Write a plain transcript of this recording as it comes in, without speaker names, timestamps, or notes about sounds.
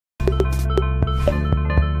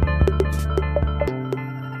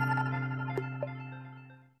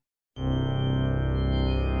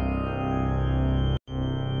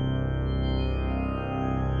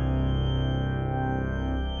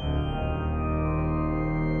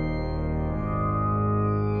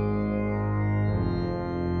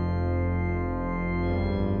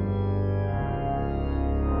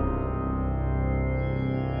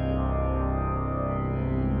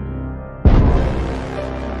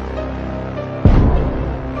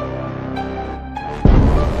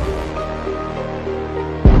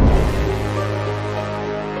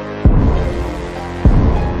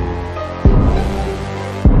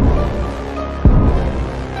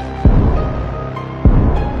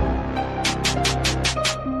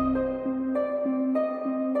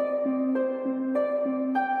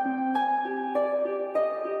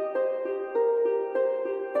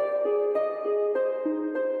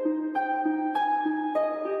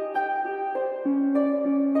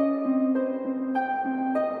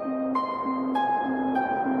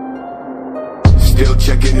Still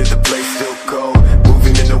checking if the place still cold.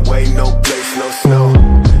 Moving in the way, no place, no snow.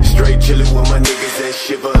 Straight chilling with my niggas and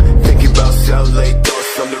shiver. Thinking about South Lake,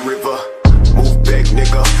 thoughts on the river. Move back,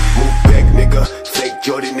 nigga, move back, nigga. Fake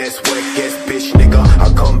Jordan, that's whack ass bitch, nigga.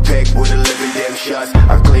 I come back with 11 damn shots.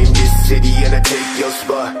 I claim this city and I take your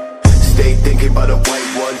spot. Stay thinking about a white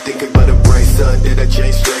one, thinking about a bright sun that I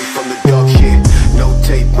changed straight from the dark shit. No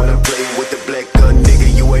tape when I'm playing with the black gun,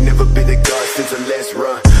 nigga. You ain't never been a god since the last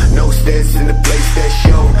run. No stairs in the place that's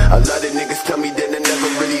shown. A lot of niggas tell me that I never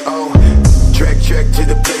really own. Track to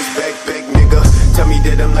the place, back, nigga. Tell me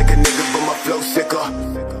that I'm like a nigga, but my flow sicker.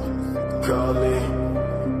 Call me,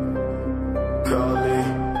 call me,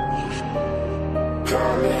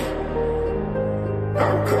 call me.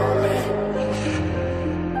 I'm calling,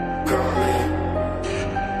 call me,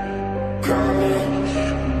 call me,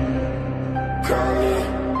 call me.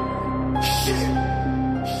 Shit,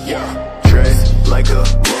 yeah. Dressed like a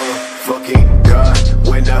motherfucking god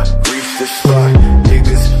when I reach the spot.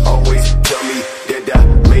 Niggas always tell me that I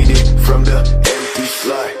made it from the empty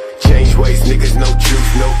slot. Change ways, niggas, no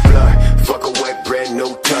truth, no plot. Fuck a wet brand,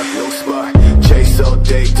 no top, no spot. Chase all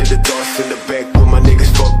day to the thoughts in the back. With my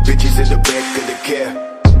niggas, fuck bitches in the back of the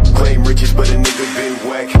cab. Claim riches, but a nigga been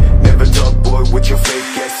whack. Never talk, boy, with your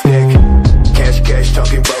fake ass stack. Cash,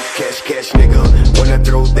 talking about cash, nigga. When I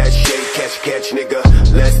throw that shit, catch, nigga.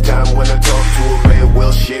 Last time when I talk to a man,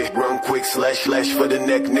 well shit. Run quick, slash for the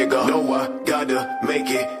neck, nigga. Know I gotta make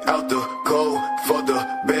it out the cold for the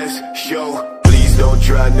best show. Please don't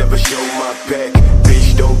try, never show my back.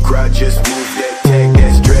 Bitch, don't cry, just move that tag.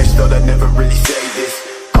 That's trash, thought I'd never really say this.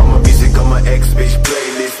 Call my music on my ex-bitch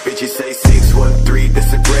playlist. Bitches say 613,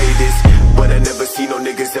 that's the greatest. But I never see no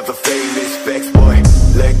niggas ever famous. Facts boy,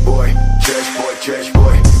 leg boy, trash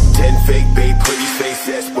boy. 10 fake babe, pretty face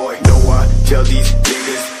ass boy. Know I tell these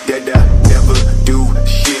niggas